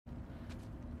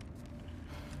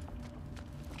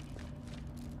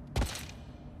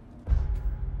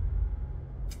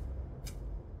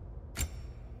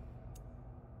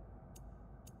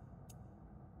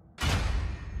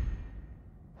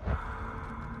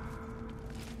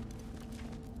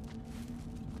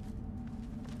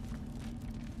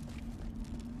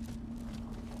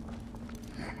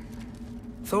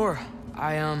Thor,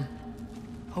 I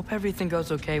hope everything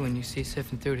goes okay when you see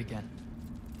Sif and Thud again.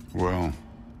 Well,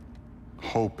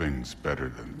 hoping's better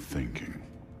than thinking.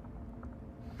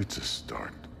 It's a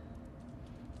start.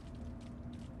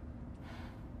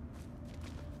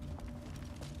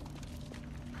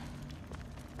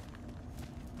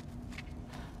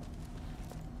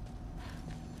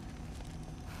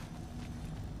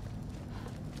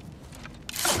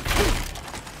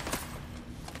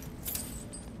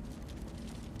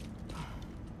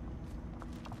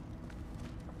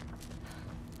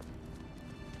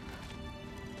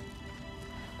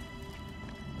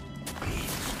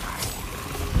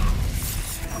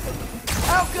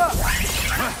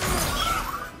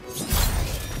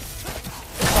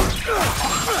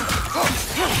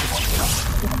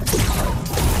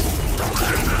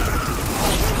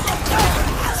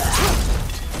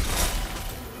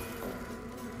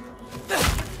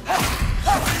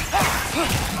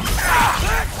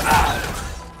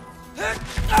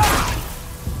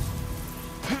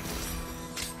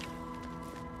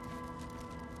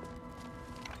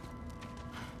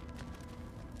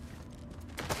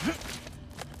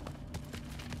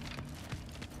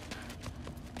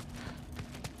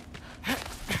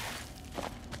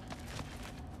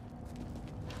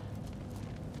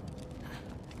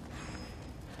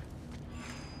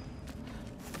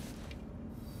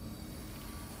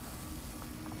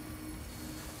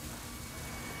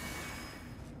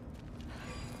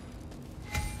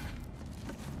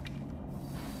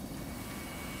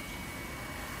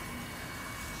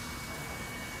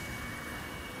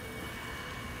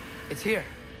 It's here.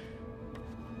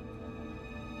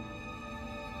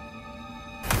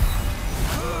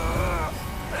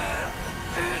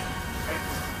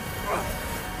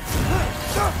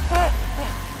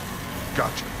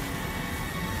 Gotcha.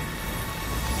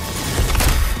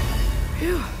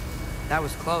 Phew. That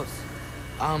was close.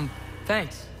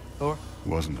 Thanks, Thor.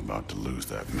 Wasn't about to lose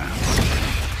that map.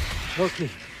 Loki,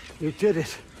 you did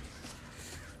it.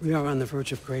 We are on the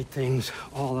verge of great things.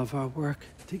 All of our work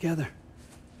together.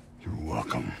 You're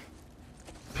welcome.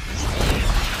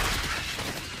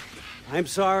 I'm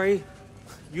sorry.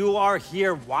 You are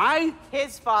here. Why?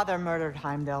 His father murdered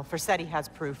Heimdall. Forseti has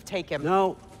proof. Take him.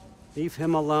 No. Leave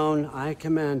him alone. I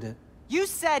command it. You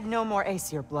said no more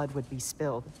Aesir blood would be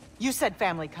spilled. You said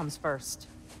family comes first.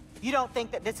 You don't think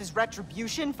that this is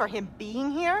retribution for him being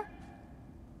here?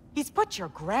 He's put your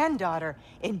granddaughter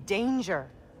in danger.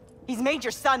 He's made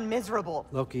your son miserable.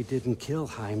 Loki didn't kill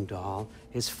Heimdall.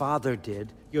 His father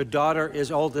did. Your daughter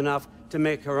is old enough to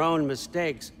make her own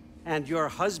mistakes. And your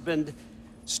husband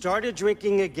started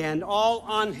drinking again, all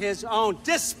on his own.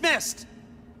 Dismissed!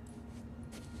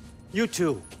 You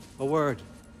two, a word.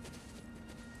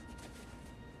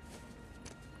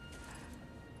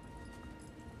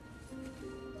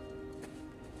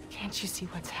 Can't you see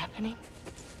what's happening?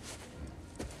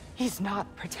 He's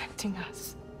not protecting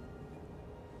us.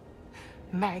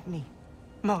 Magni,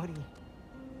 Modi,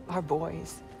 our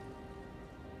boys.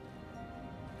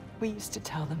 We used to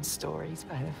tell them stories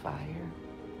by the fire.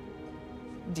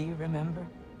 Do you remember?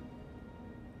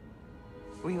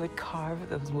 We would carve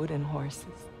those wooden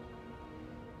horses.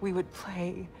 We would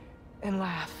play and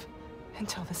laugh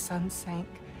until the sun sank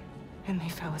and they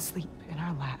fell asleep in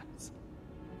our laps.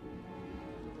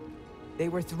 They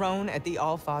were thrown at the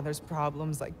Allfather's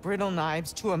problems like brittle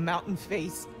knives to a mountain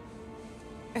face.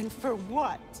 And for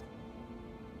what?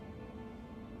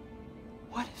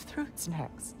 What if Thrud's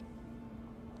next?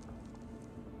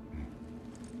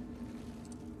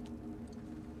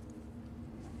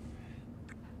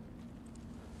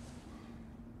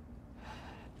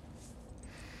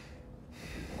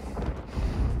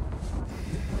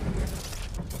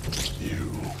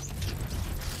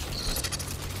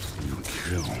 You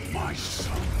kill my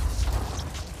sons.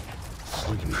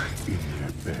 Sleep in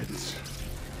their beds.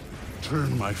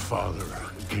 Turn my father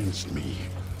against me.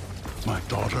 My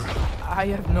daughter. I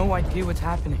have no idea what's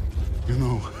happening. You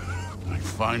know, I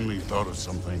finally thought of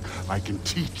something I can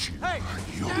teach you. Hey,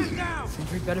 stand down!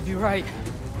 Sindri better be right.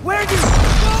 Where'd you...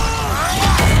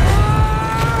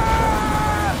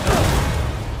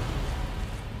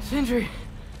 Sindri.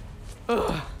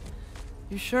 Ugh.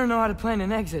 You sure know how to plan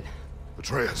an exit.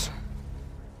 Atreus.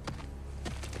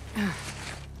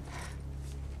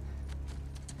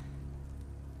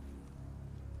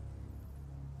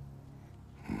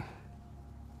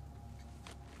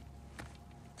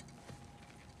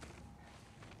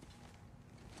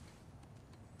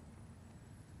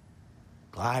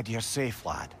 Glad you're safe,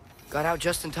 lad. Got out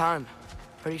just in time.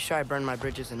 Pretty sure I burned my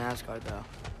bridges in Asgard, though.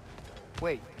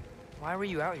 Wait, why were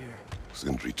you out here?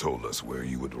 Sindri told us where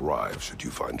you would arrive should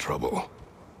you find trouble.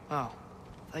 Oh,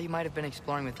 Thought you might have been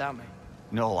exploring without me.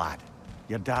 No, lad.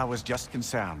 Your dad was just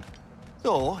concerned.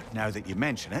 Though, now that you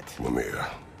mention it... Lemire.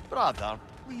 Brother,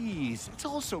 please. It's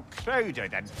all so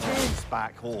crowded and tense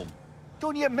back home.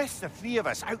 Don't you miss the three of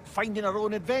us out finding our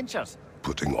own adventures?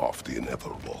 Putting off the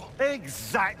inevitable.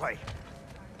 Exactly.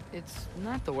 It's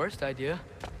not the worst idea.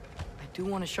 I do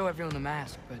want to show everyone the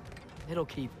mask, but it'll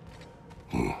keep.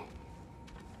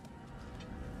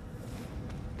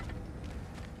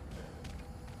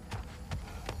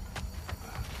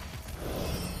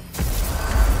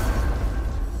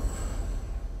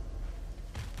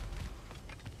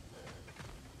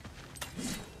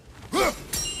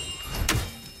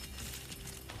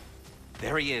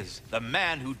 There he is, the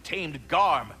man who tamed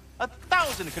Garm.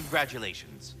 1,000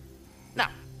 congratulations. Now,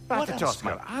 what else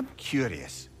Oscar, I'm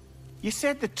curious. You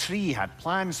said the tree had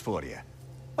plans for you.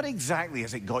 What exactly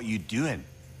has it got you doing?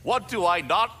 What do I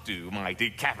not do, my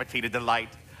decapitated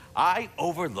delight? I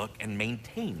overlook and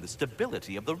maintain the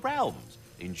stability of the realms,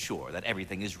 ensure that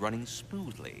everything is running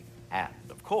smoothly. And,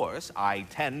 of course, I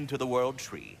tend to the world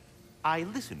tree. I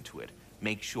listen to it,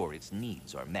 make sure its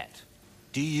needs are met.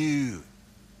 Do you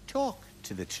talk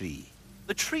to the tree?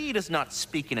 The tree does not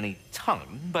speak in any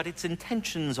tongue, but its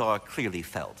intentions are clearly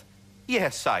felt.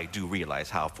 Yes, I do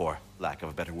realize how, for lack of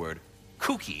a better word,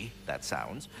 kooky that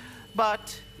sounds,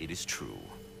 but it is true.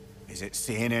 Is it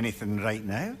saying anything right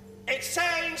now? It's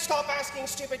saying stop asking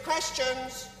stupid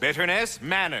questions. Bitterness,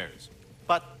 manners.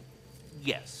 But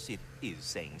yes, it is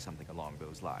saying something along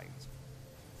those lines.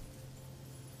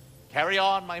 Carry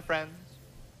on, my friends.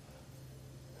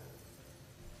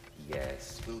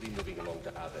 Yes, we'll be moving along to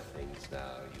other things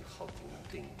now, you hulking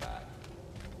dingbat.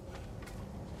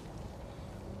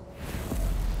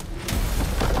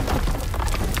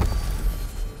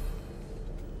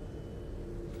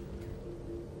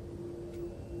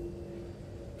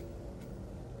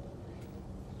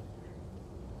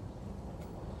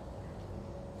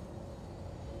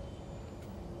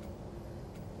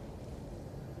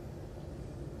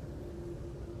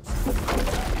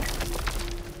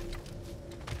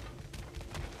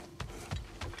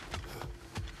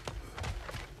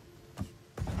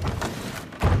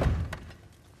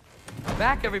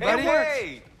 Back, everybody!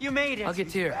 Hey, you made it! I'll get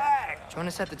Tyr. Join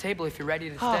us at the table if you're ready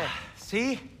to stay.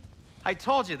 See? I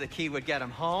told you the key would get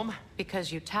him home.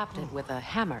 Because you tapped it with a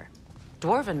hammer.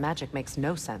 Dwarven magic makes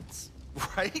no sense.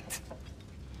 Right?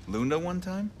 Luna one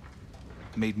time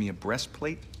made me a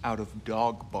breastplate out of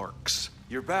dog barks.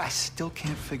 You're back. I still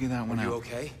can't figure that one Are out. you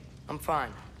okay? I'm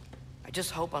fine. I just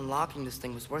hope unlocking this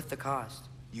thing was worth the cost.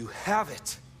 You have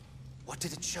it. What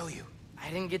did it show you? I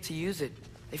didn't get to use it.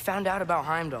 They found out about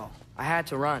Heimdall. I had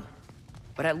to run.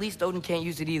 But at least Odin can't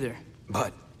use it either.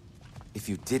 But if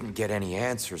you didn't get any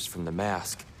answers from the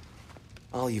mask,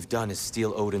 all you've done is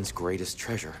steal Odin's greatest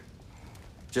treasure.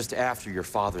 Just after your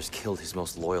father's killed his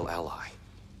most loyal ally.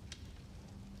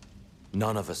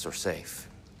 None of us are safe.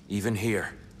 Even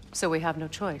here. So we have no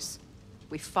choice.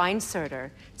 We find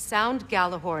Surtur, sound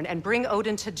Galahorn, and bring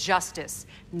Odin to justice.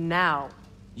 Now.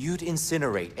 You'd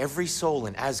incinerate every soul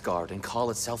in Asgard and call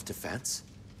it self-defense?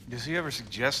 Does he ever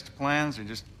suggest plans or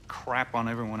just crap on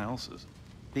everyone else's?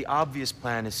 The obvious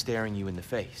plan is staring you in the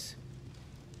face.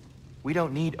 We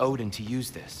don't need Odin to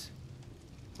use this.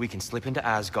 We can slip into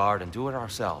Asgard and do it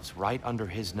ourselves, right under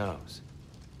his nose.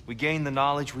 We gain the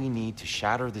knowledge we need to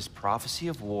shatter this prophecy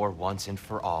of war once and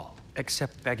for all.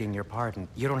 Except begging your pardon,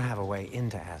 you don't have a way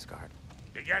into Asgard.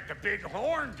 They got the big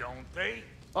horn, don't they?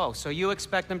 Oh, so you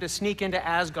expect them to sneak into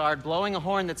Asgard, blowing a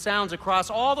horn that sounds across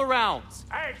all the realms?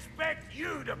 I expect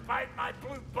you to bite my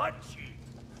blue butt cheek.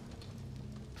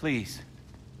 Please,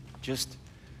 just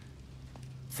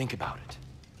think about it.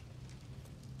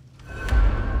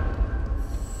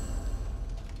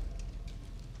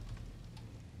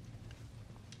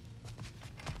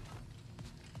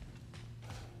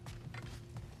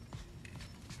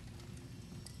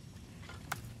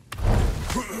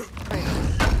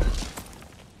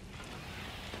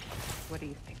 What do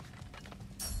you think?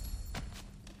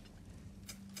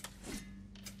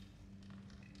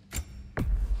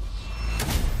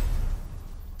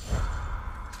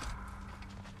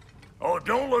 Oh,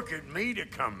 don't look at me to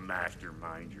come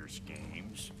mastermind your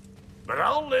schemes. But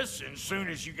I'll listen soon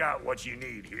as you got what you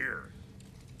need here.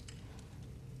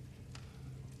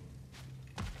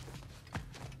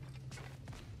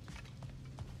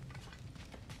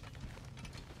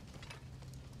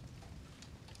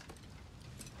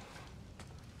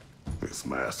 This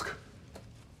mask.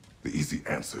 The easy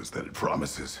answers that it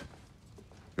promises.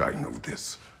 I know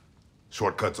this.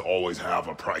 Shortcuts always have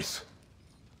a price.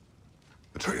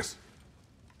 Atreus,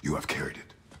 you have carried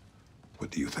it.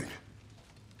 What do you think?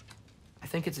 I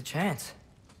think it's a chance.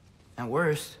 At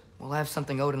worst, we'll have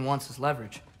something Odin wants as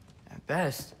leverage. At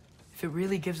best, if it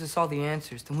really gives us all the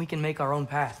answers, then we can make our own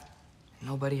path. And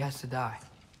nobody has to die.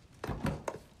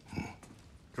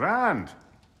 Grand.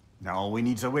 Now all we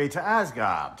need's a way to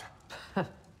Asgard.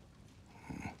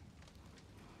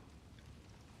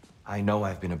 I know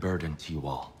I've been a burden to you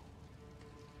all.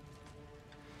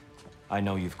 I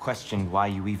know you've questioned why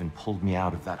you even pulled me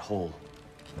out of that hole.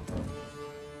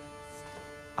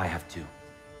 I have too.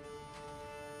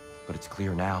 But it's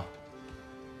clear now.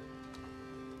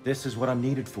 This is what I'm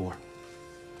needed for.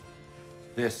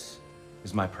 This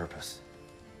is my purpose.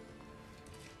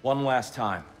 One last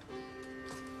time,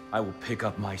 I will pick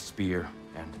up my spear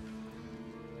and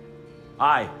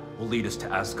I will lead us to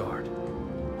Asgard.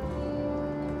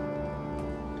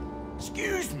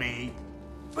 Excuse me,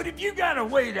 but if you got a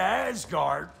way to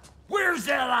Asgard, where's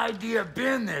that idea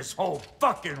been this whole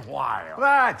fucking while?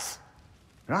 Lads!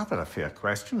 Rather a fair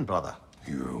question, brother.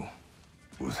 You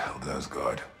was held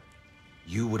Asgard.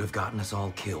 You would have gotten us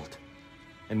all killed.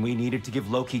 And we needed to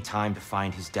give Loki time to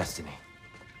find his destiny.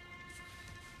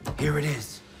 Here it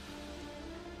is.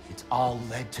 It's all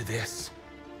led to this.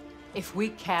 If we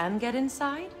can get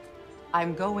inside,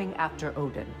 I'm going after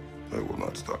Odin. I will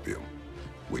not stop you.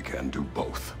 We can do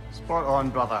both. Spot on,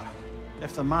 brother.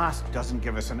 If the mask doesn't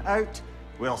give us an out,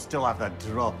 we'll still have the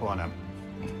drop on him.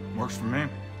 Works for me.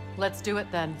 Let's do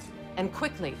it then. And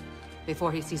quickly,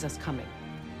 before he sees us coming.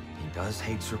 He does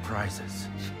hate surprises.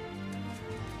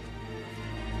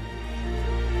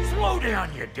 Slow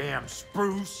down, you damn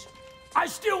spruce. I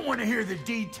still want to hear the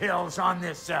details on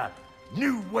this,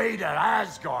 new way to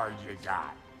Asgard you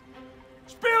got.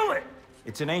 Spill it!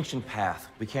 It's an ancient path.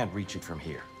 We can't reach it from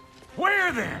here.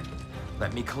 Where then?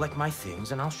 Let me collect my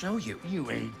things and I'll show you. You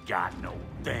ain't got no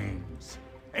things.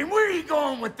 And where are you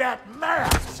going with that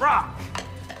mask, Brock?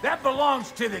 That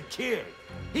belongs to the kid.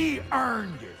 He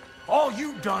earned it. All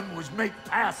you done was make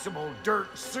passable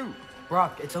dirt soup.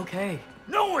 Brock, it's okay.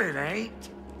 No, it ain't.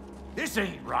 This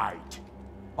ain't right.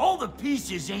 All the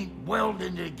pieces ain't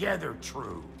welding together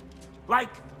true. Like,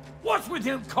 what's with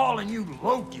him calling you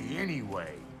Loki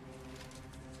anyway?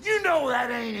 You know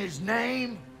that ain't his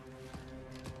name.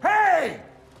 Hey!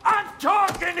 I'm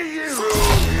talking to you!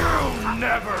 You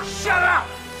never shut up!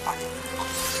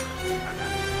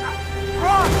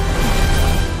 Run!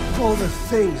 All the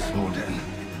things. Odin.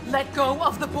 Let go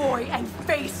of the boy and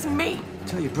face me!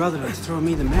 Tell your brother to throw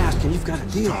me the mask and you've got a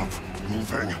deal. Stop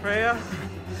moving. Freya,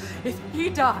 if he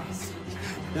dies...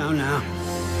 Now.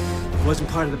 It wasn't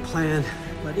part of the plan,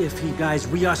 but if he dies,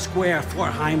 we are square for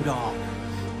Heimdall.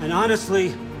 And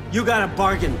honestly, you got a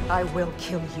bargain. I will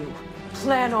kill you.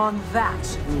 Plan on that.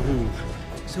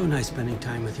 So nice spending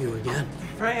time with you again.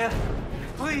 Freya,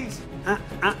 please.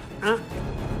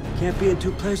 Can't be in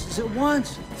two places at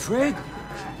once, Frigg.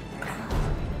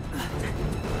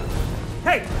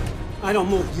 Hey! I don't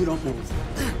move, you don't move.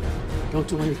 Don't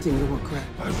do anything you regret.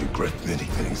 I regret many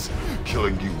things.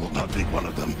 Killing you will not be one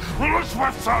of them.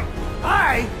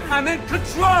 I am in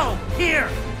control here!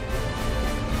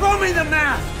 Throw me the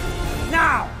mask!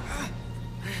 Now!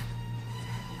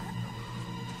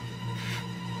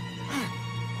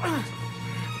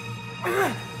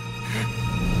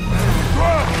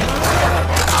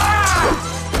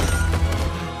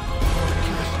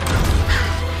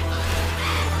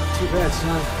 Too bad,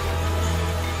 son.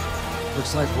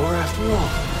 Looks like war after all.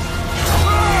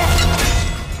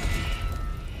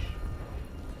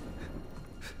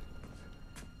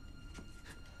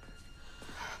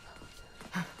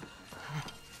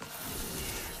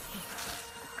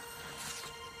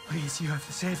 Please, you have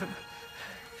to save him.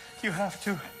 You have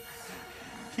to.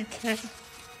 He can't.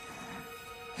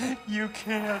 You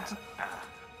can't.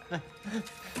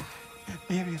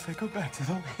 Maybe if I go back to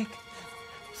the lake.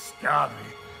 Stop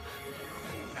it.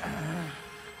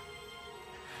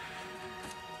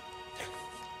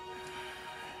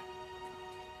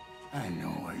 I know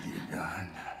what you've done.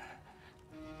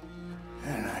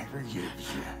 And I forgive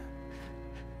you.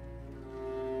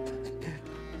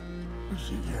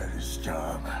 But you gotta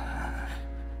stop.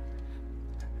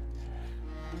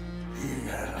 You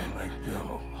gotta let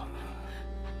go.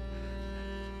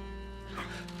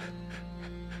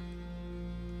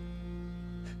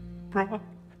 Bro.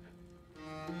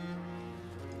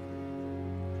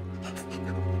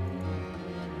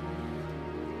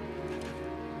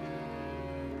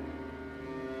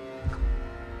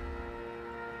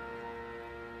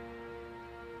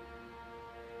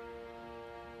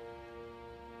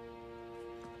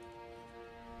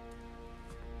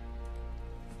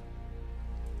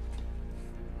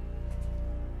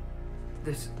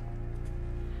 This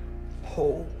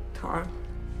whole time?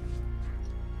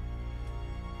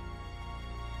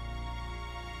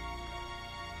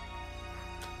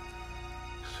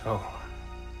 So...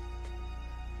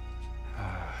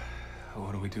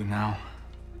 what do we do now?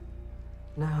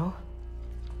 Now?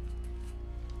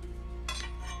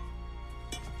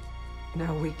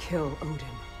 Now we kill Odin.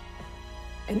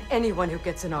 And anyone who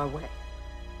gets in our way.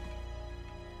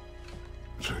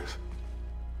 Truth.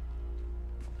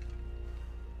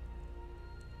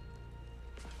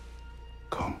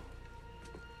 Come.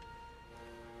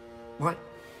 What?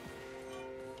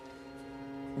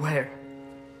 Where?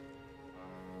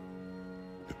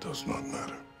 It does not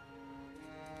matter.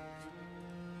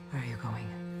 Where are you going?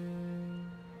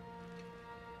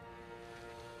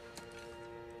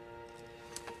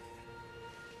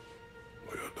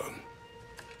 We are done.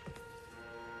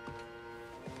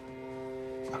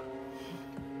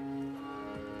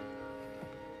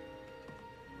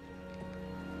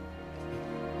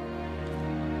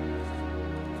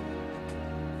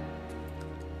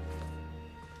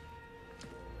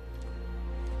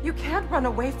 You can't run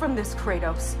away from this,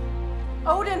 Kratos.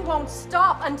 Odin won't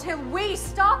stop until we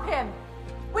stop him!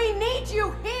 We need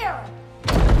you here!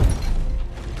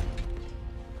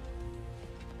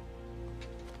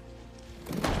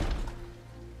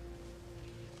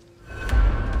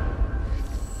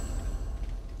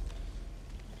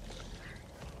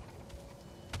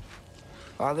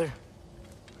 Father,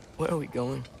 where are we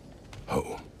going?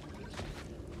 Home.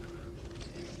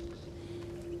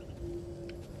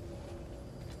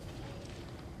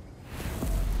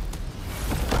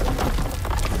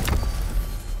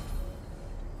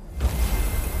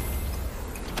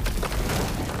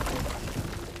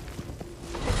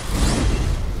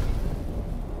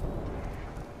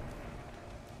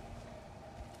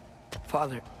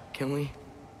 Father, can we?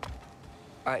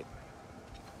 I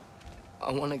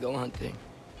want to go hunting.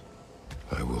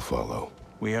 I will follow.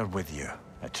 We are with you,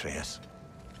 Atreus.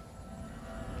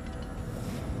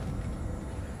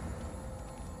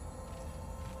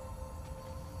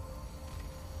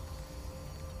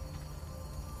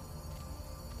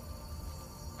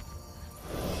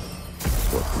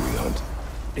 What do we hunt?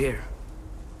 Deer.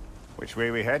 Which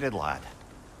way we headed, lad?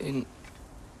 In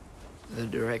the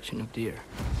direction of deer.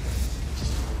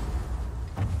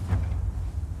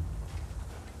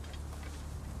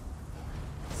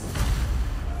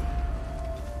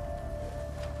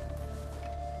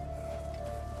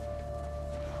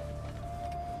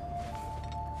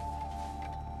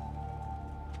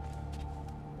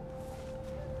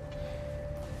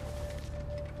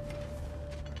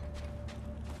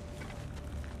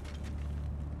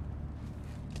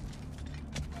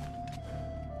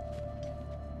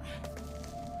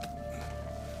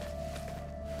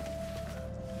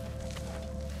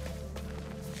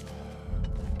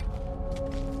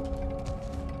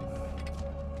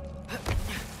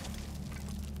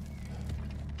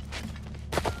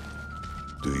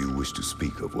 Do you wish to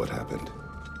speak of what happened?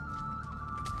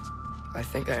 I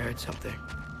think I heard something.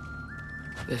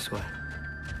 This way.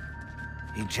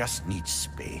 He just needs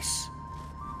space.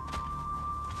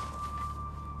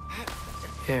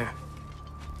 Here.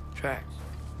 Tracks.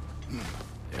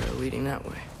 They're leading that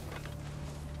way.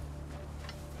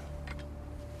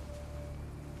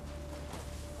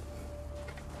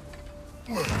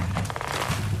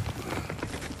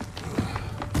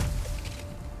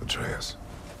 Atreus,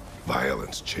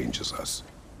 violence changes us.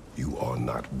 You are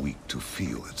not weak to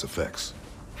feel its effects.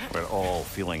 We're all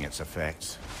feeling its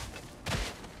effects.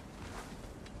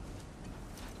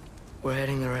 We're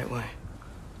heading the right way.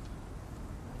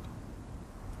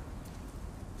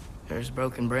 There's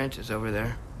broken branches over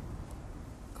there.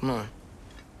 Come on.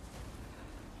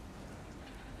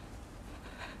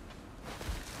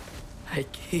 I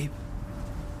keep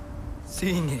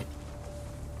seeing it.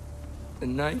 The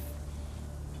knife,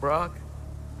 Brock,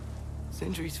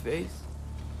 Sentry's face.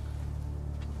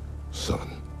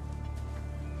 Son.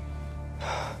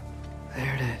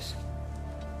 There it is.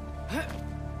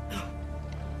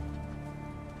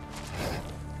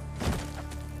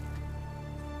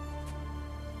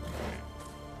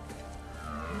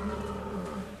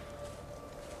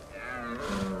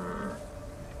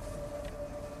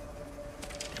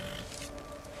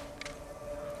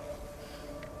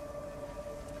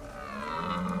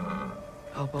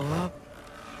 Elbow up.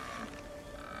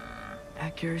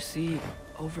 Accuracy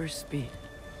over speed.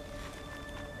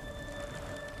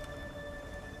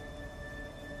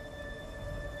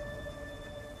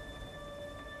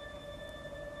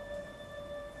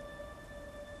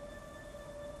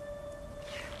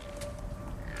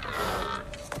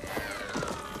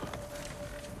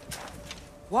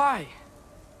 Why?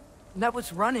 That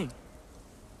was running.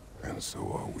 And so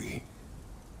are we.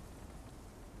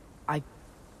 I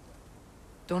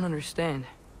don't understand.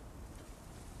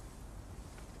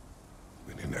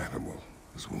 We did An animal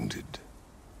is wounded.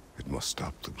 It must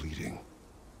stop the bleeding,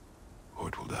 or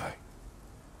it will die.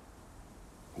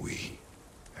 We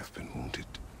have been wounded.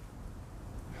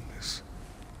 And this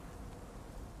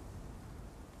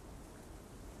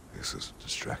is a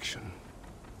distraction.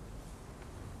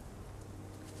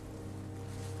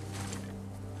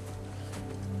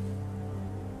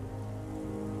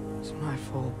 It's my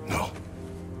fault. No.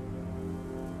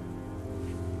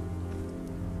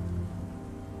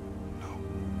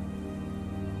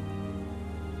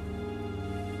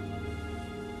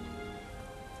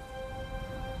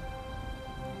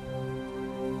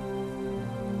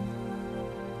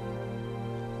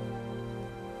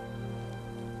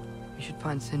 We should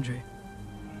find Sindri.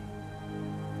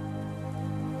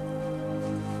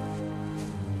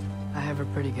 I have a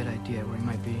pretty good idea where he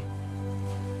might be.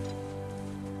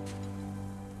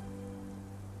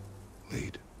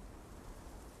 Lead.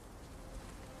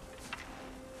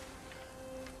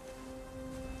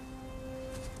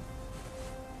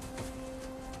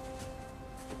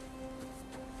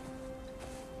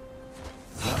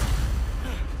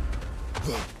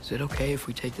 Is it okay if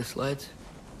we take the sleds?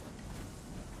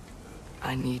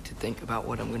 I need to think about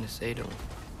what I'm gonna say to him.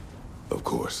 Of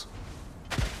course.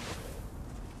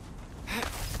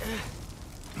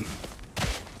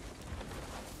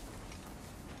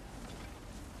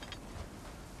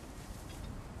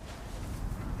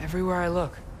 Everywhere I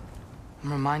look,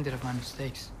 I'm reminded of my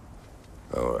mistakes.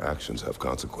 Our actions have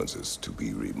consequences. To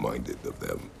be reminded of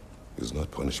them is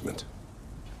not punishment.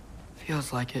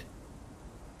 Feels like it.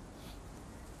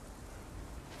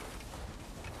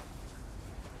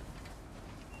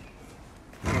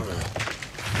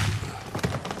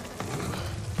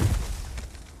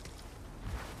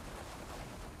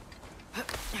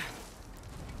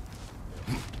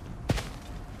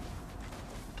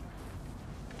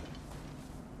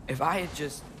 If I had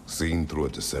just... Seen through a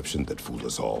deception that fooled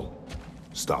us all.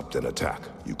 Stopped an attack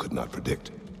you could not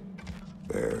predict.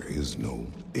 There is no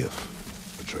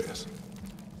if, Atreus.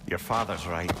 Your father's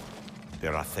right.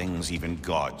 There are things even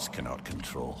gods cannot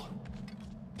control.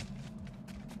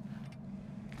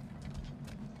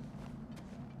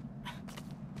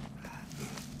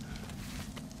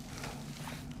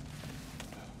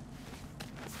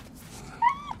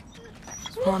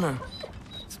 Swana,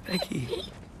 it's Becky.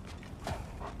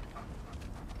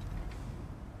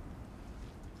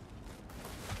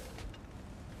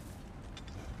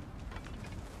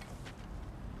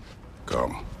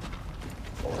 Come.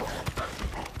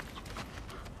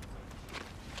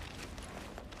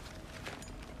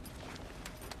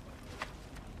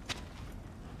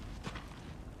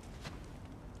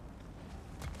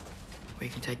 We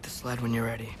can take the sled when you're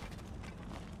ready.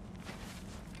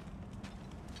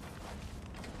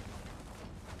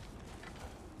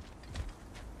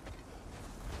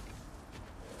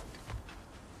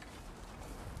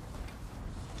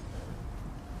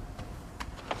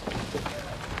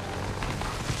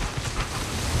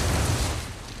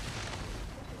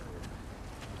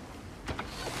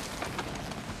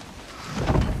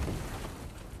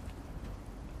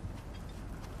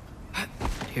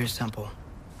 Here's Temple.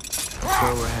 That's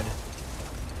where we're headed.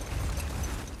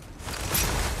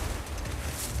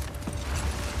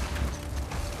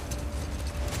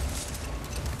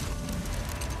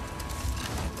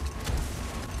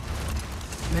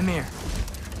 Mimir,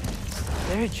 is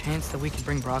there a chance that we can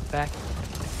bring Brock back?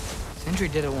 Sindri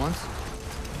did it once.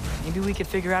 Maybe we could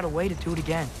figure out a way to do it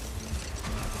again.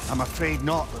 I'm afraid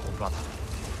not, little brother.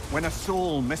 When a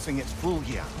soul missing its full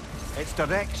gear, its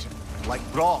direction, like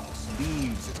Brock's,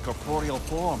 leaves its corporeal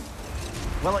form,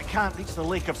 well, it can't reach the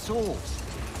Lake of Souls.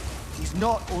 He's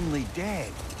not only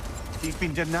dead, he's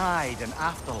been denied an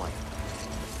afterlife.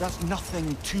 There's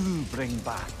nothing to bring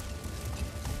back.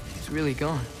 He's really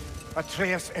gone.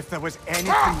 Atreus, if there was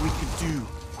anything we could do,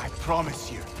 I promise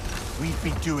you, we'd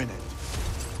be doing it.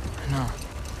 I know.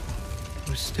 It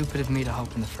was stupid of me to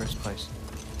hope in the first place.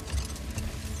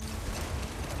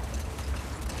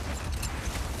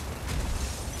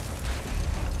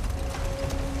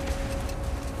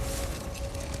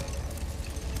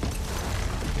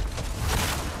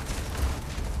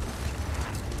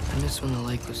 I miss when the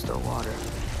lake was still water. I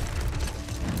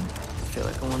feel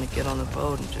like I want to get on a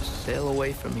boat and just sail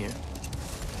away from here.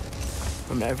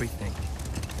 From everything.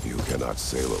 You cannot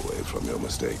sail away from your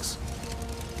mistakes.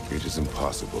 It is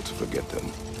impossible to forget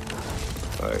them.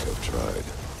 I have tried.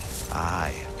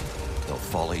 Aye. They'll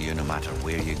follow you no matter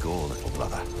where you go, little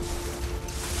brother.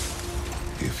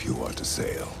 If you are to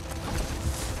sail,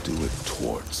 do it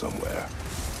toward somewhere.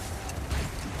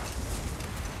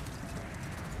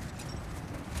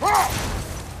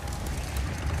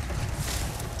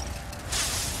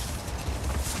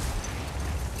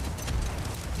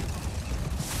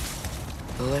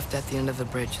 The lift at the end of the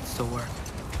bridge should still work.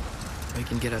 We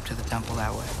can get up to the temple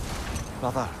that way.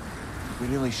 Brother, we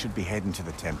really should be heading to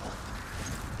the temple.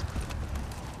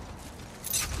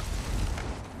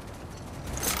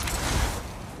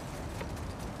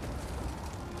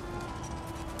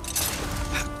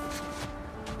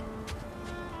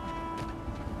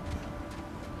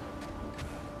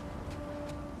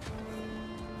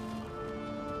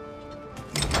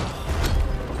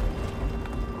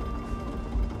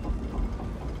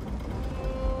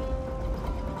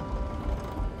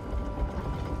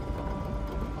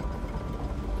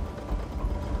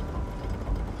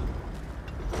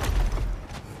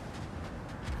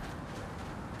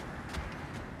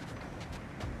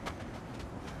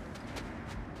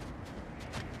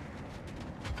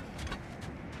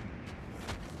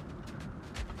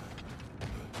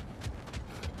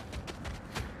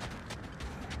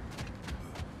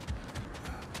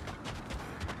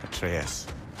 Atreus,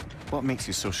 what makes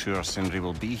you so sure Sindri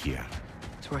will be here?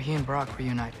 It's where he and Brock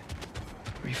reunited.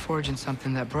 Reforging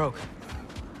something that broke.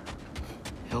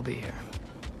 He'll be here.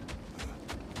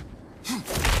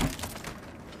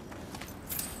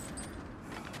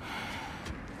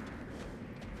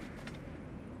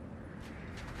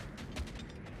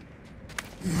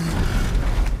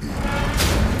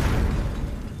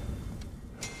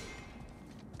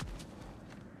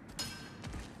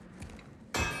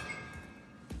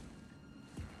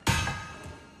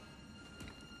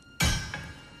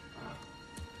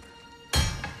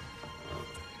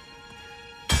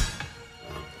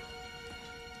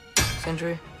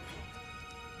 Sindri?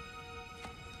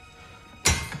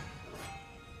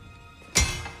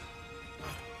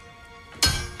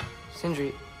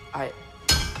 Sindri,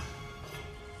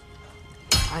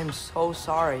 I'm so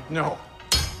sorry. No.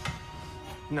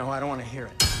 No, I don't want to hear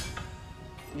it.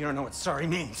 You don't know what sorry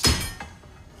means.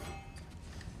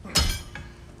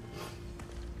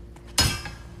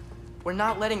 We're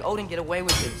not letting Odin get away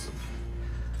with this.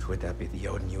 Would that be the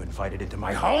Odin you invited into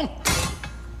my home?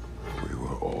 We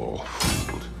were all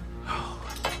fooled.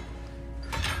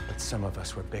 But some of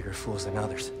us were bigger fools than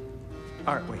others,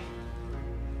 aren't we?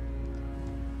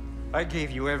 I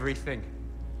gave you everything.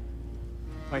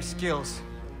 My skills,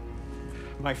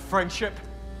 my friendship,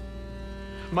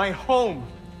 my home,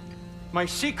 my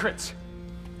secrets,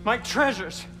 my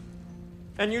treasures.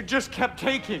 And you just kept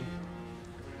taking.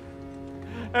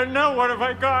 And now what have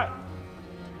I got?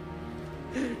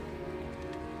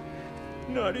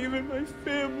 Not even my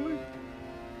family.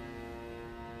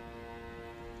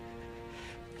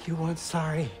 You want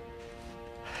sorry?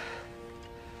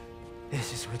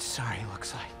 This is what sorry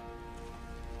looks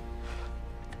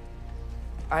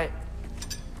like.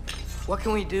 What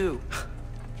can we do?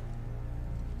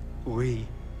 We.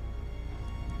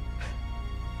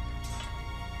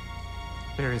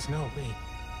 There is no we.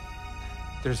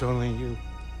 There's only you.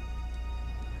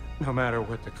 No matter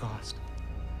what the cost.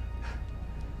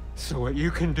 So what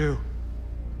you can do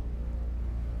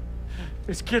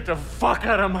is get the fuck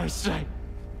out of my sight.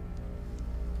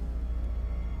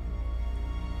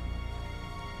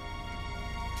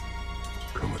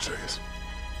 Come, Atreus.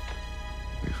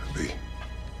 Leave it be.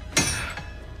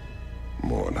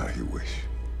 Mourn how you wish.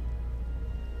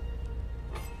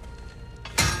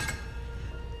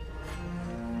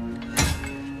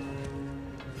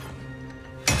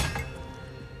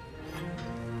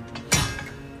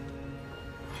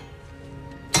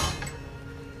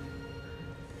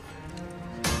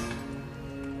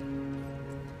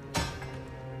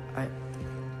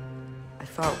 I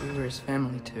thought we were his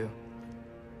family too.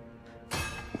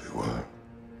 We were.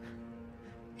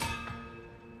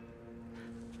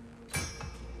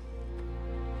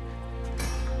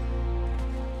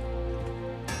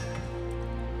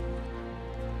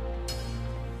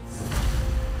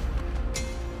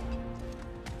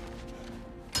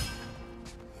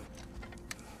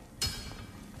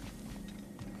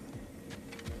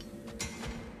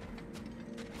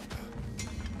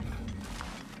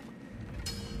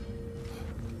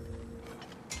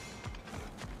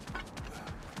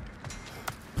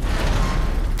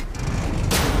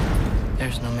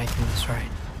 There's no making this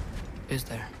right, is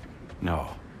there?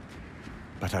 No.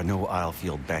 But I know I'll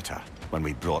feel better when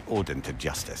we brought Odin to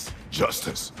justice.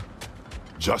 Justice.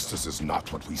 Justice is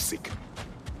not what we seek.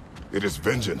 It is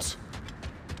vengeance.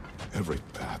 Every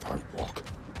path I walk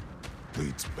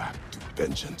leads back to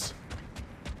vengeance.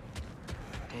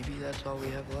 Maybe that's all we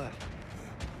have left.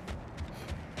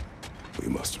 We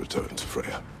must return to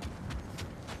Freya.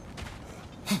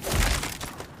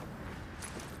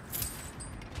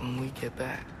 When we get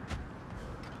back,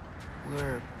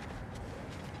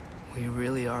 we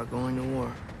really are going to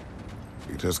war.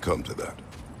 It has come to that.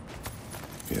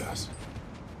 Yes.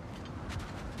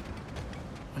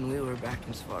 when we were back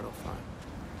in Svartalfheim,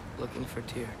 looking for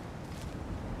Tyr.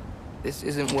 This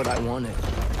isn't what I wanted.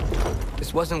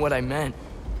 This wasn't what I meant.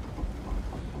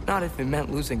 Not if it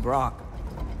meant losing Brock.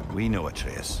 We know,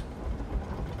 Atreus.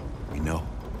 We know.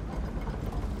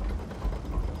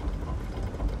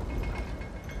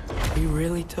 He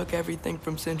really took everything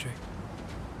from Sindri.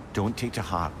 Don't take to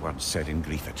heart words said in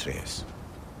grief, Atreus.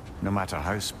 No matter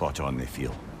how spot on they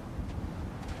feel.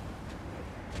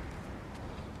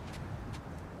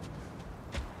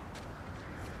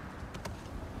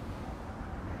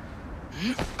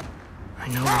 I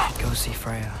know we should go see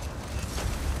Freya,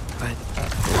 but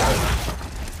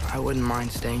I wouldn't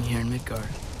mind staying here in Midgard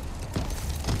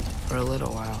for a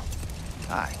little while.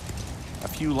 Aye. A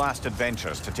few last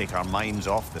adventures to take our minds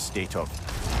off the state of,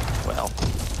 well,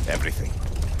 everything.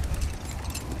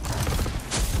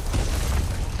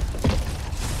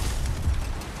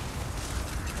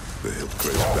 The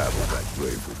Hillcrest battle that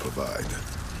grave will provide.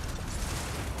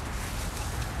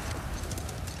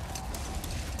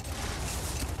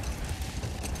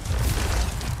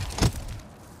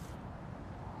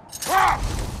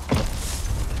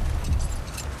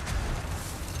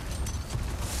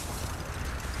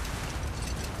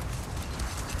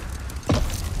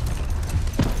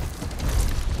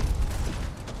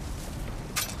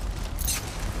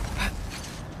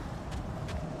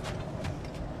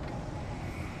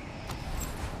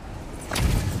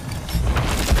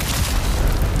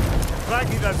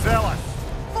 Ragni the Zealot!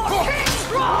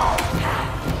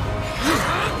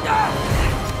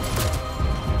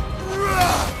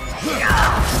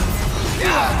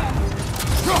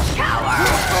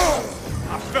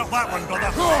 I felt that one,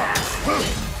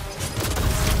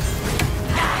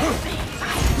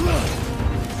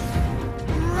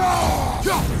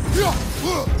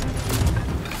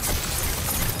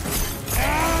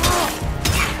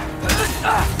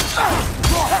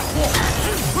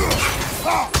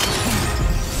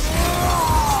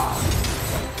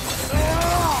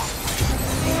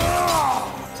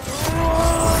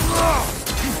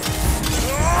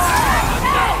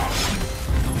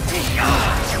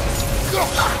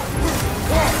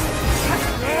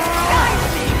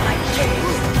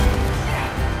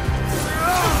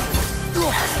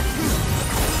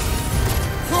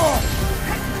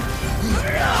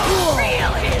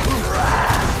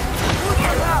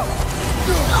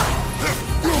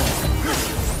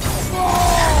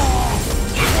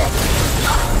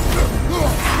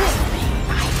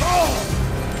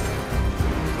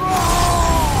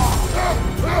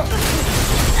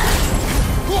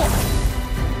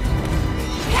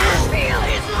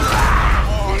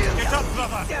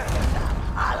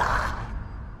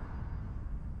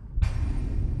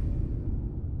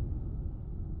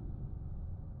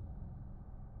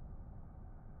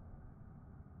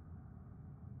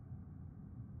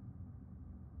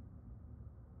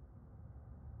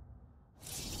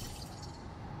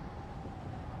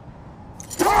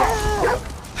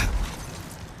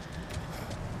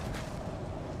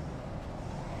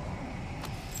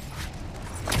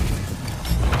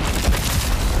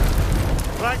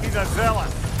 Ragni the Zealot!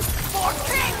 For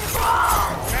King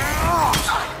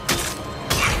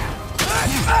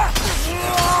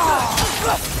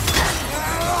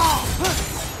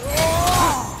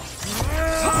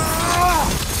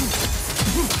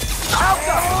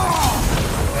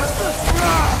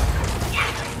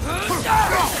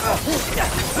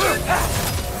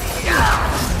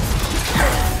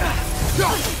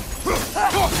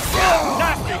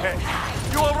Nasty hit!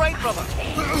 You all right, brother?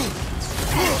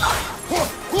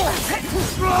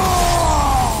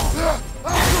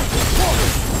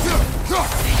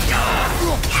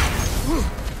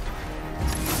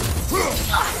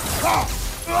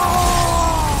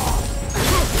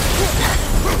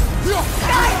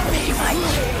 Guide me, my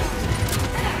king!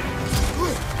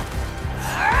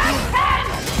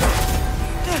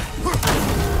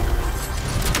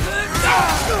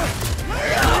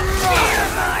 Fear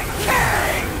my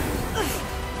king!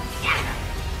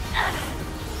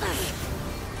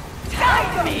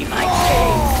 Guide me, my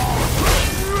king!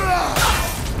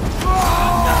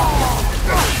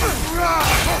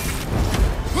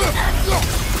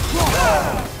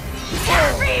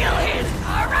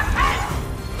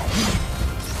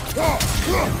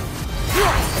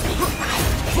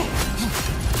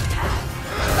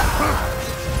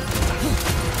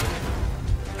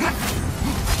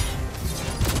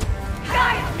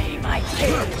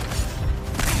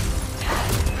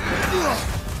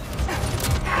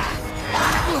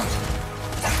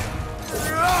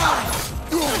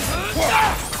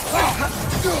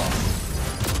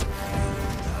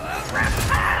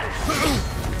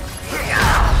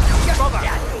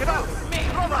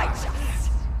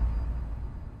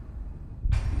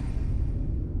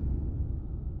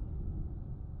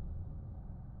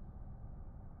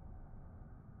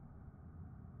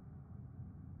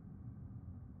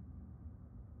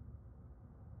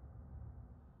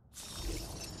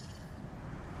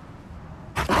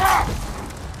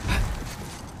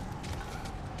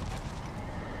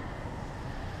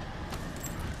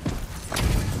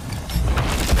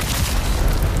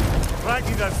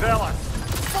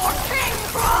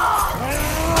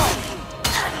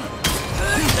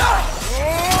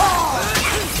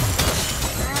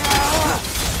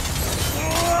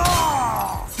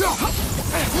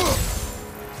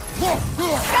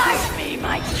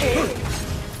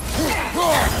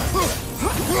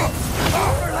 Feel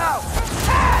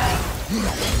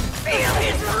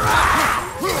his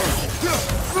wrath!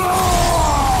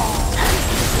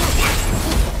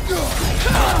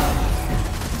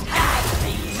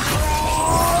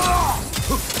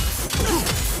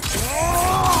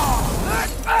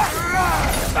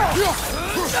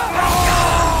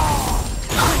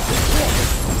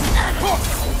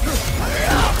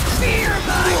 Fear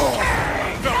my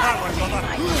king!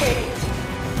 My king!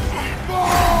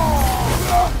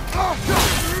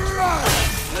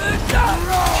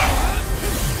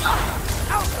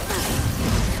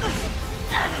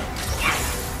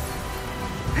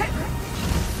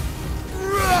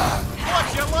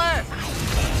 Watch your left!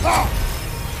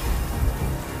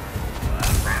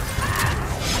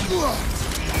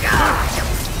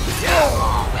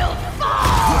 All will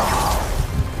fall!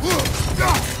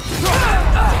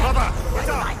 Brother!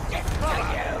 My gift to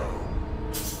you!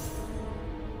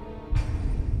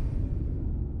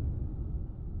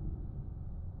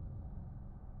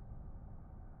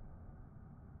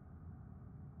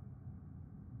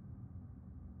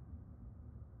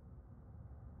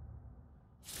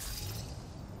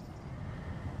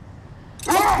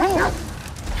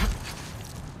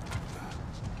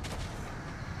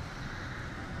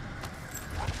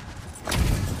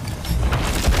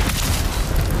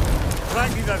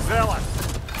 Ranky the Zealot!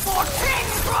 For King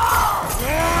Thrall!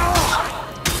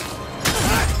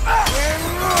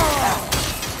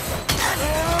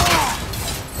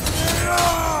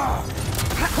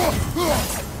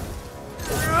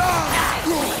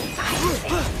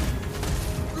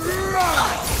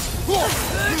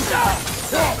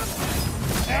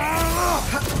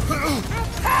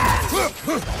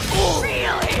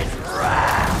 Feel his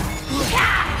wrath!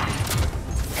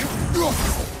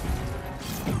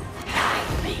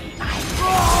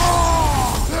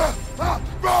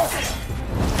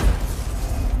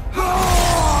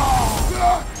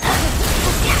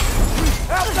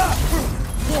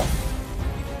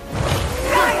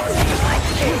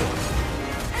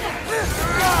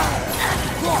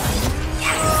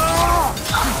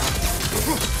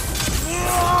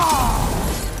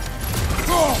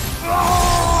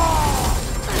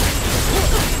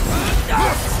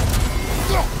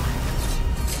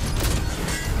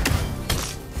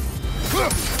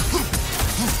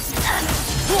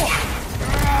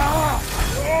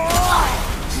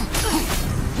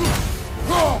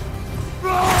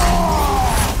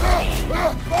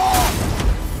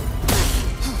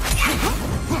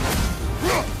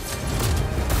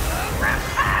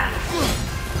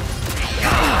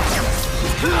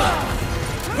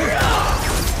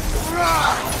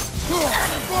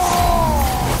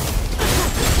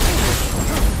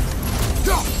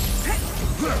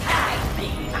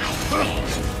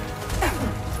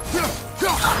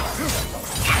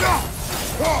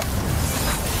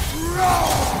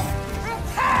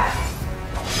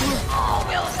 All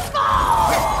will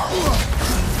fall!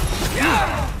 Fear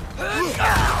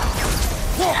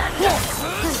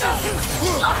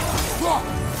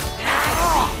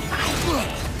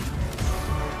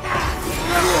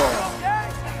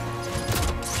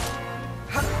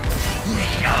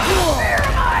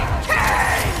my king!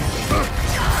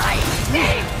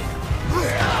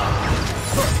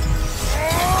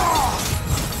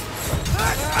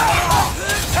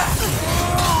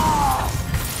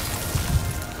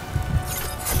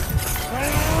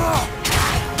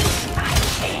 I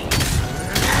think!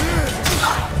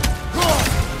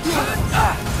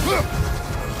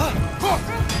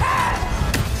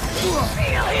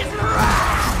 Feel his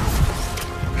wrath!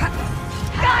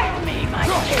 Guide me, my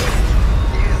king!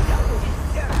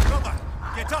 Brother!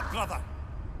 Get up, brother!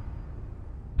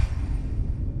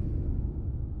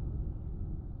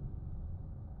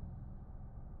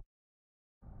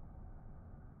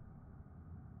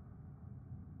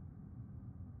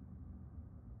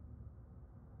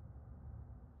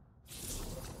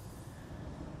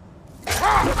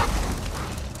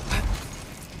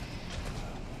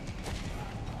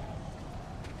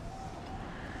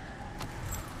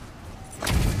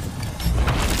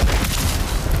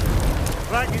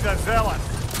 Ranky the Zealot!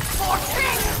 For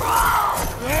King Thrall!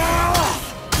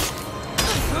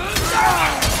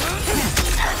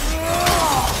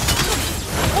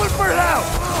 Whisper it out!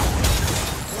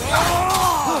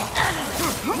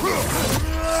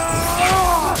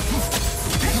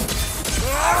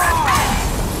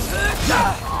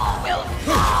 All will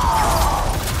fall!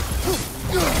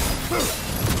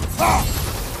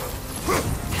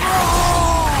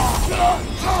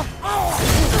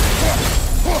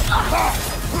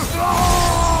 Ah!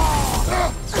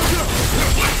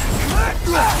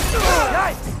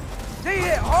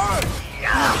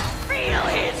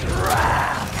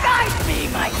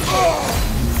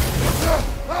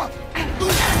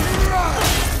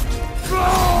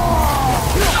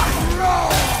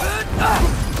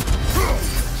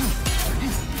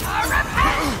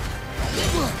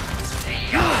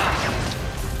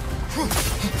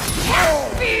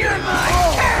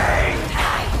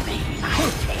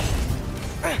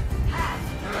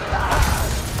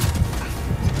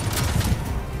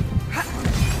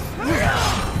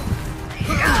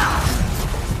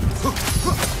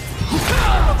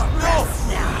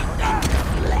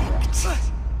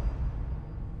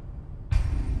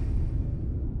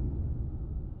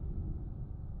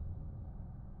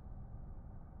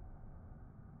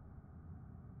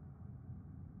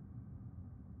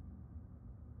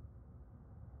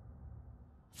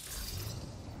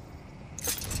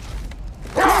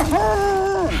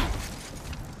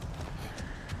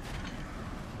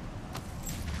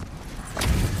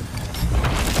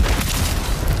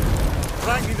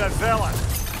 Ragni the Zealot!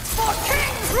 For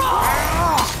King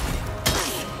Thrall!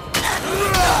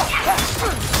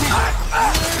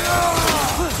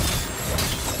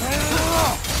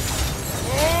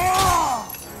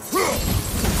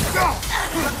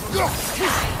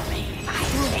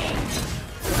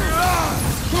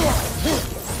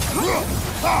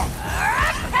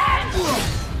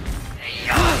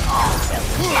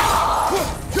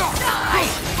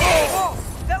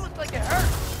 That looked like it hurt.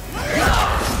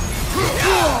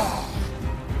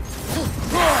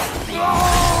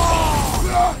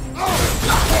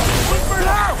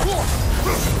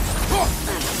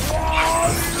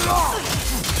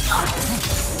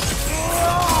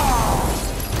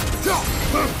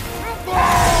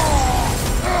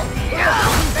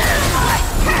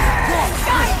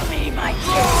 Guide me, my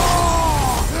king!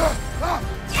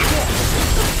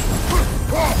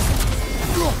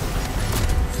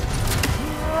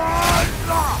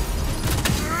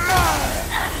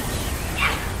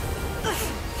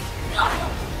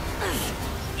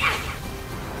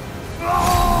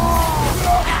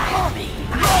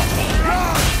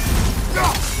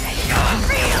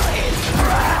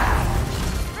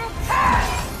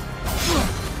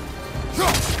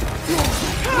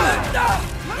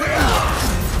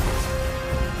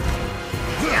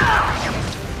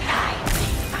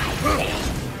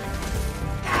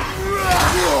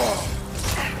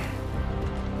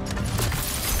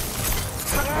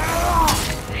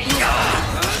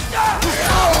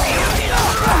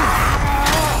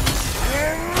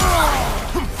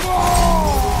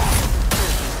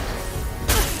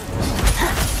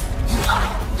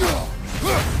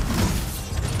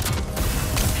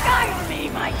 Guide me,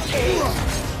 my king!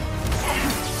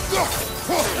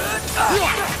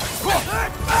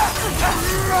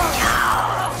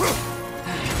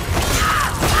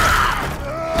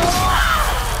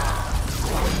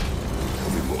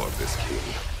 Tell me more of this, King.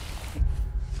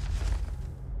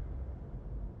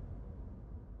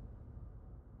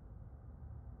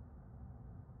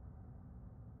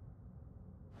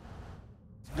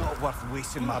 It's not worth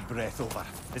wasting my breath over.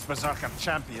 His Berserker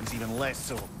champions even less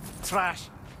so. Trash.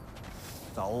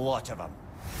 There's a lot of them.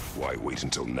 Why wait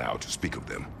until now to speak of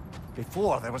them?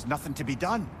 Before, there was nothing to be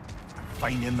done.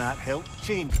 Finding that help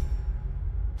changed.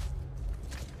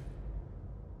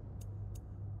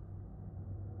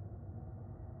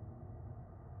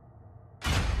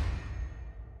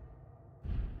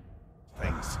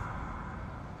 Things.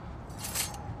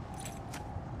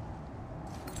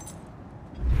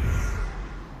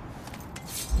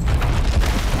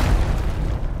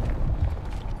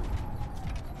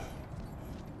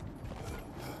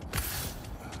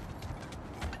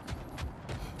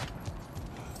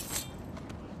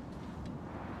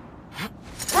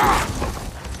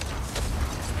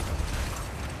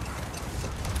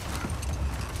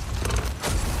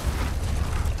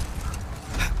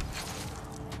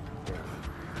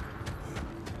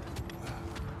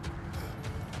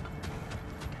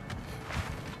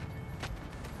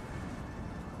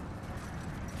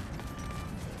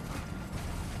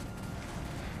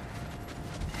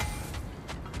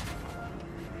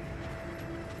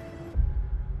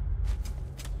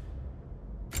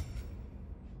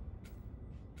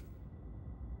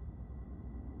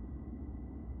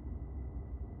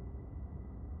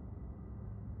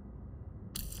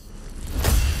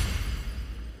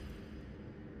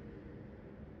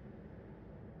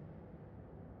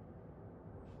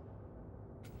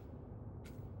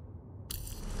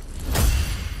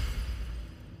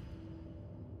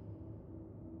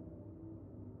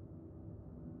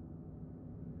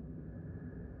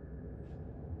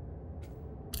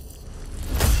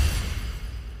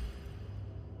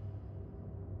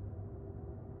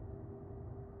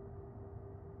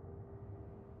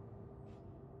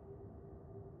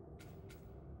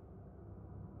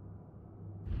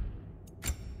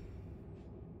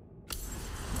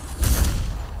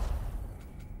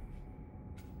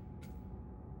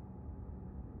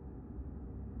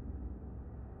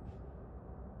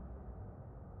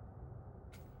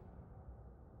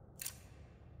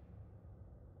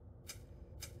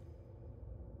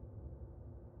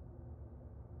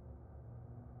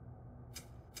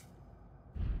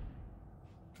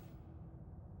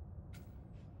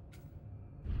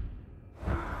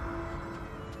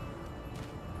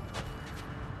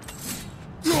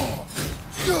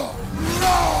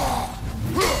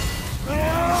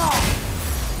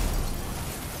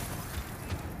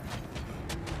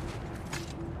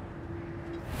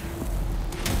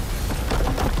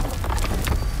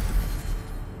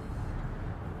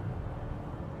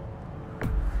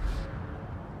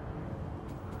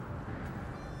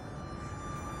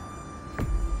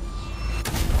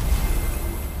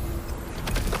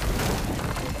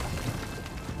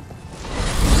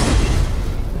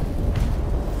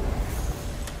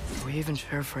 even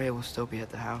sure Freya will still be at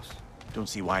the house. Don't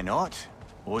see why not.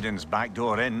 Odin's back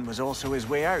door in was also his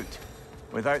way out.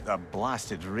 Without the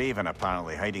blasted raven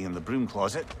apparently hiding in the broom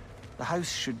closet, the house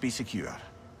should be secure.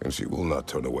 And she will not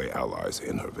turn away allies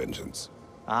in her vengeance.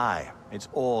 Aye, it's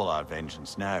all our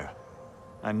vengeance now.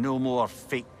 And no more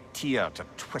fake Tyr to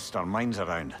twist our minds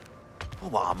around. Oh,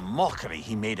 what a mockery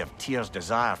he made of Tyr's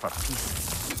desire for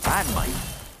peace. And mine.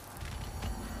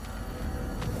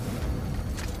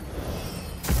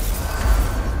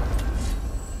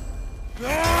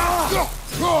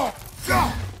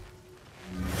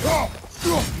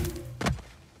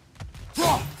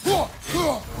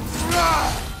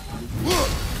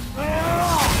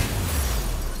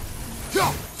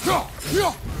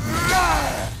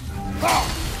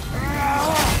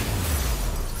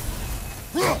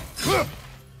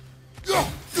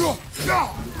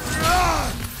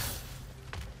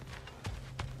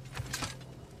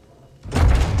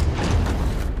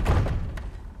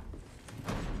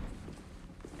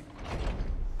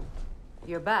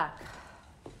 You're back.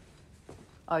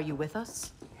 Are you with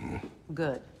us?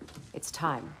 Good. It's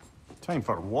time. Time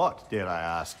for what, dare I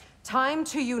ask? Time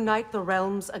to unite the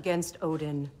realms against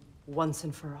Odin, once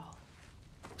and for all.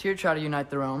 Tyr tried to unite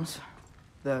the realms.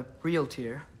 The real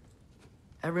Tyr.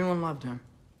 Everyone loved him.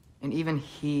 And even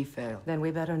he failed. Then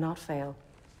we better not fail,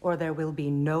 or there will be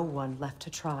no one left to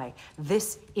try.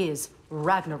 This is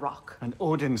Ragnarok. And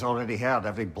Odin's already heard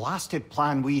every blasted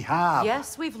plan we have.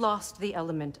 Yes, we've lost the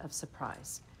element of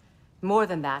surprise. More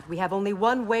than that, we have only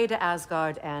one way to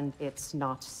Asgard, and it's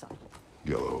not subtle.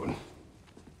 Yellow.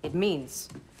 It means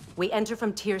we enter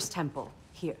from Tyr's temple,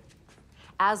 here.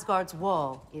 Asgard's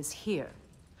wall is here.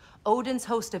 Odin's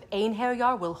host of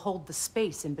Einherjar will hold the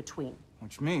space in between.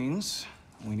 Which means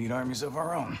we need armies of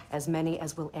our own. As many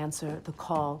as will answer the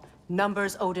call.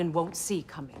 Numbers Odin won't see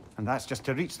coming. And that's just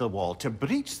to reach the wall. To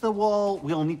breach the wall,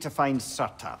 we'll need to find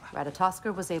Surtur.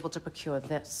 Ratatoskr was able to procure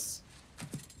this.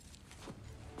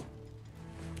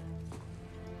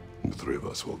 The three of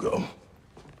us will go.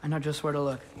 I know just where to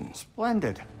look.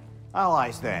 Splendid.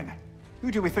 Allies, then.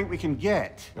 Who do we think we can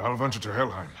get? I'll venture to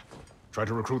Helheim. Try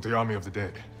to recruit the army of the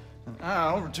dead. And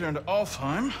I'll return to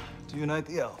Alfheim to unite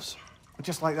the elves.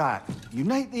 Just like that.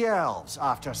 Unite the elves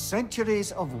after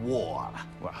centuries of war.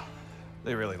 Well,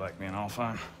 they really like me in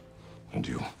Alfheim. And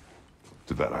you?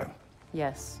 To Valheim?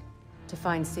 Yes. To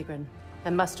find Sigrun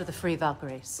and muster the free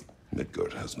Valkyries.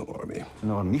 Midgard has no army.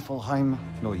 No Niflheim,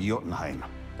 no Jotunheim.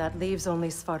 That leaves only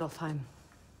Svartalfheim.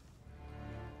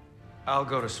 I'll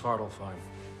go to Svartalfheim.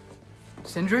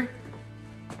 Sindri?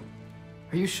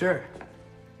 Are you sure?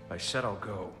 I said I'll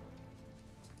go.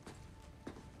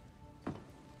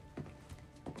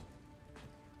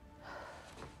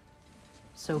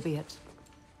 So be it.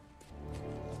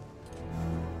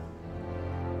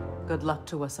 Good luck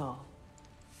to us all.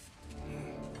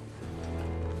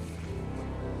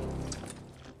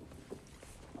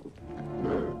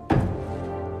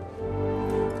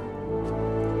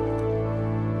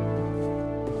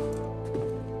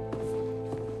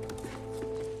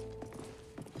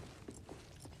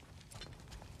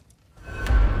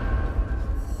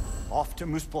 Off to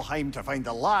Muspelheim to find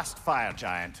the last fire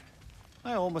giant.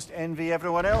 I almost envy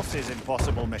everyone else's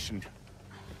impossible mission.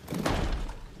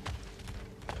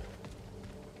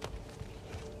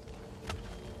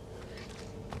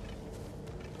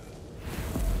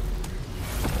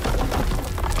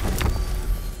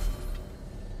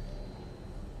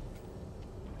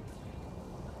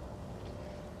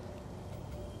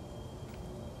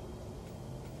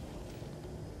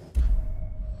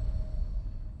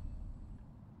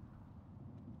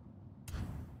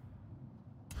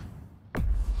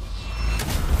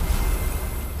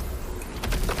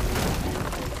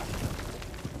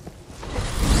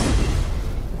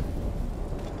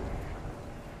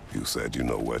 You said you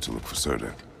know where to look for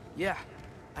Surtur. Yeah.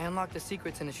 I unlocked the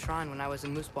secrets in his shrine when I was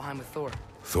in Muspelheim with Thor.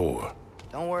 Thor?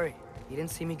 Don't worry. He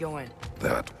didn't see me go in.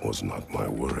 That was not my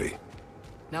worry.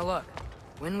 Now look.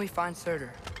 When we find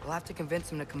Surtur, we'll have to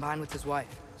convince him to combine with his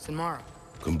wife, Sinmara.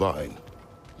 Combine?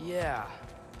 Yeah.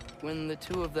 When the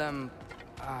two of them,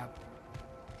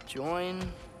 join,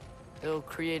 they'll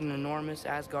create an enormous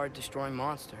Asgard-destroying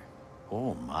monster.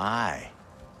 Oh my.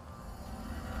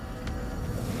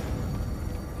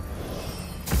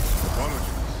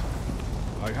 Apologies.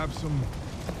 I have some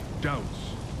doubts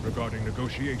regarding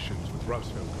negotiations with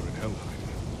Ragnarök in Helheim.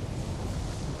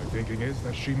 My thinking is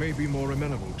that she may be more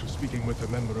amenable to speaking with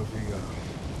a member of the,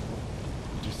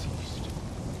 deceased.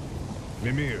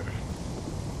 Mimir,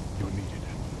 you're needed.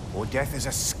 Oh, death is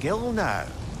a skill now.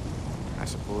 I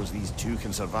suppose these two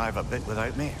can survive a bit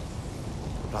without me.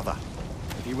 Brother,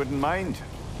 if you wouldn't mind.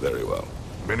 Very well.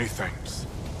 Many thanks.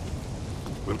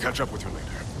 We'll catch up with you later.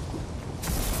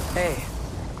 Hey,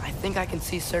 I think I can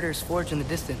see Surtur's forge in the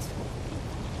distance.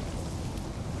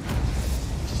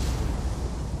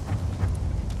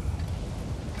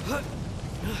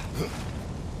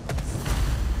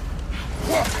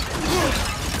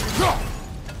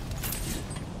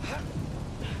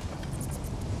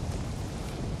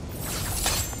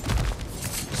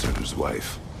 Surtur's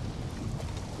wife.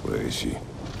 Where is she?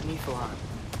 Niflheim,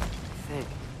 I think.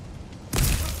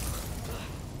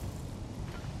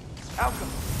 Alka!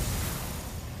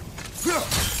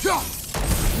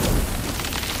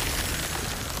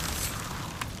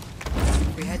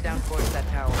 If we head down towards that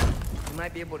tower, we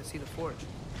might be able to see the forge.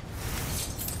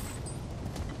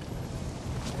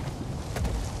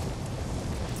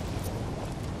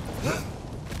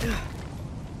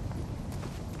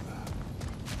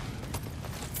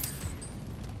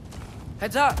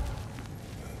 Heads up!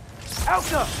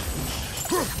 Alka!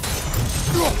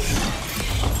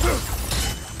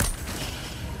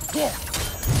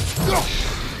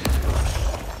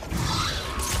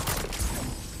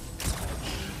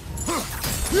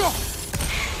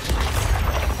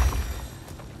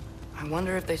 I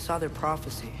wonder if they saw their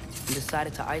prophecy and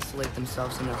decided to isolate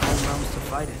themselves in their own realms to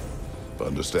fight it.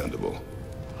 Understandable.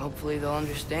 Hopefully they'll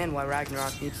understand why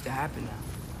Ragnarok needs to happen now.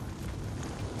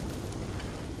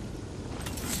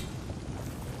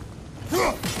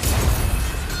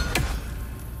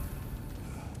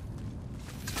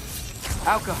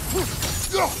 Alka!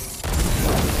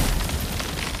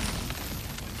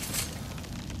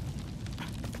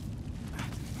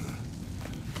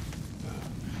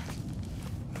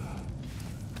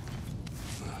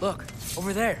 Look,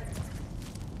 over there.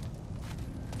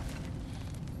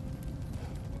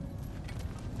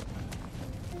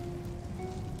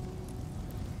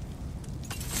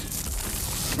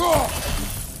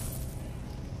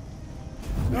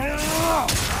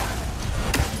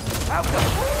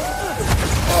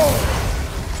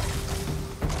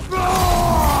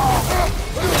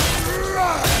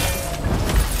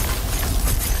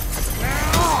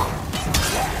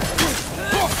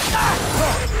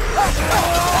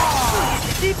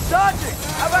 Keep dodging!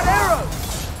 How about arrows?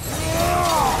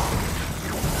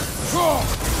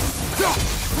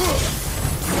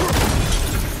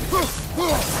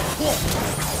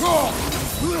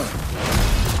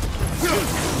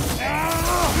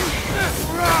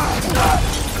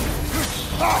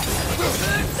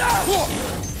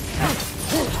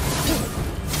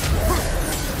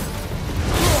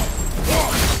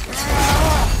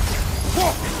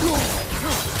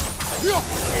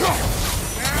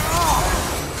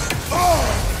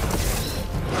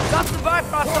 Got some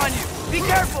Bifrost on you! Be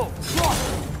careful!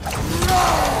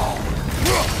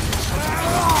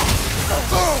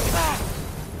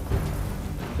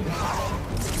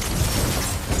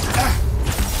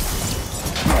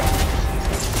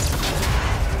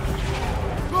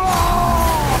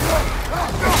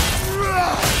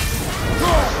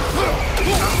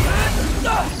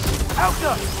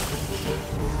 Alka!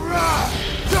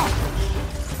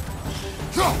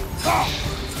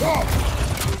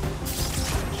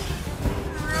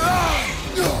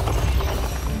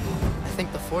 I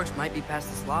think the forge might be past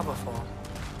this lava fall.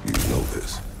 You know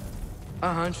this?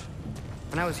 A hunch.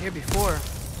 When I was here before,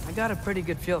 I got a pretty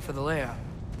good feel for the layout.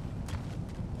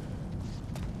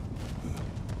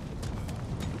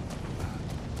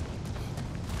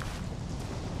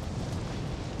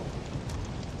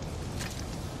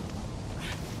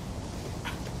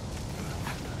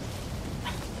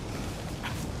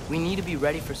 We need to be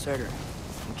ready for Surtur,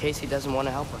 in case he doesn't want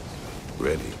to help us.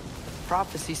 Ready.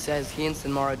 Prophecy says he and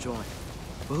Sinmara join,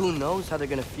 but who knows how they're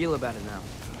gonna feel about it now.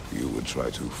 You would try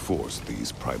to force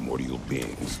these primordial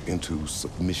beings into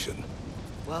submission.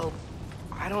 Well,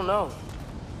 I don't know.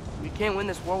 We can't win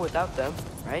this war without them,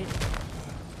 right?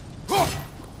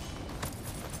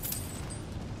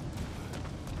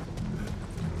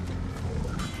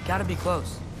 Gotta be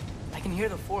close. I can hear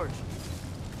the forge.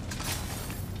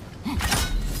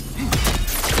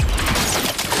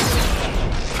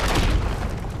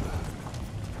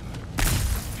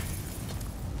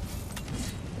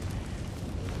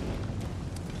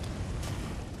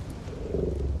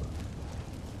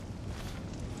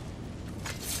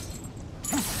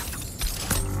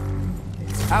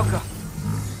 Alka!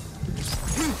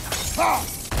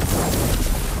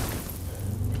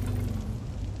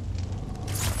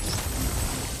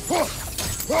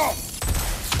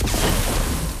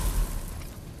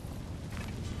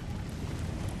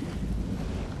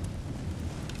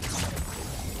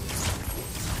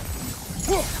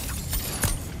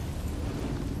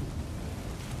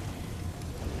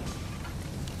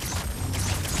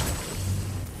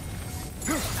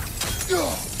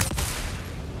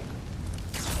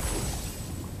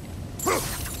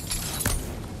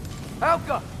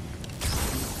 Helga!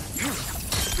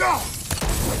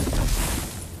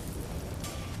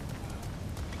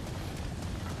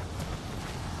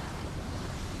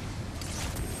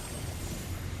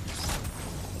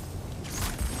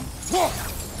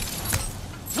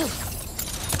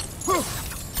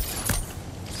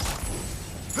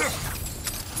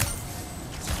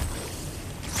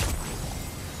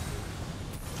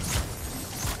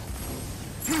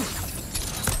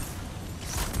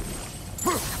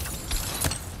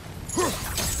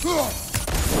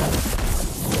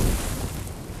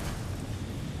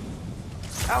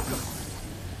 Helga!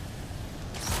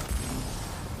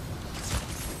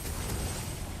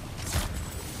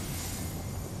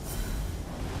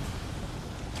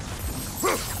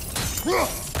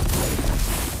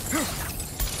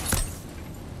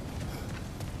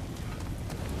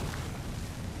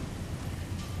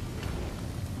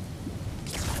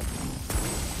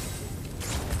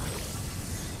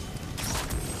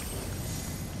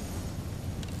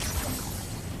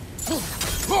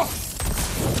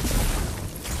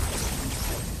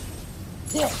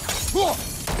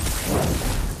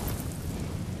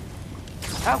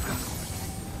 Helga!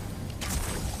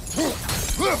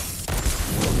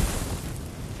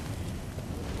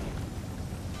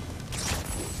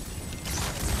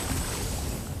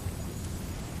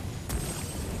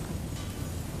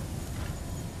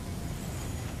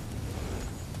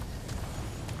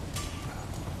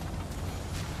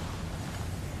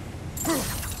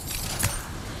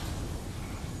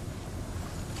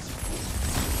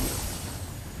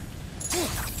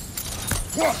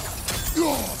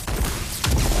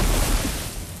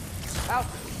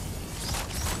 Out.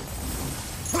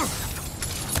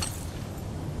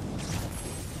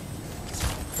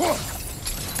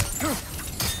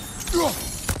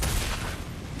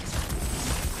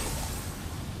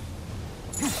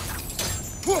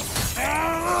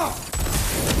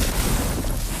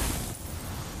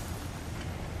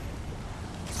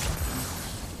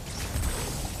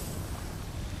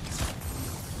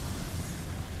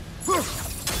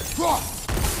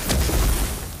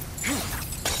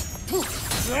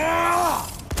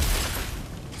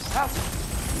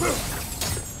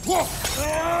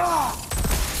 Out.